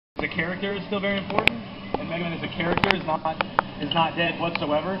the character is still very important, and Mega Man as a character is not dead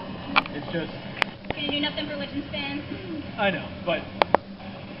whatsoever. It's just gonna do nothing for Legends fans. I know, but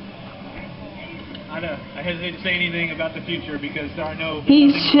I hesitate to say anything about the future because there are no.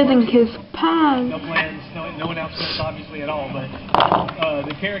 He's shitting his pants. No plans, no announcements, obviously at all. But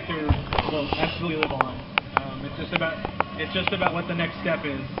the character will absolutely live on. It's just about what the next step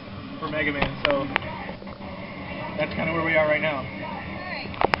is for Mega Man. So that's kind of where we are right now.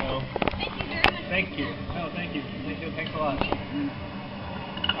 So, Thank you very much. thank you. Oh, thank you. Thanks a lot.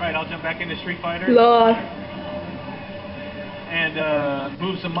 All right, I'll jump back into Street Fighter and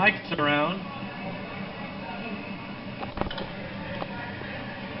move some mics around.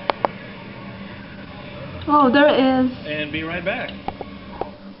 Oh, there it is. And be right back.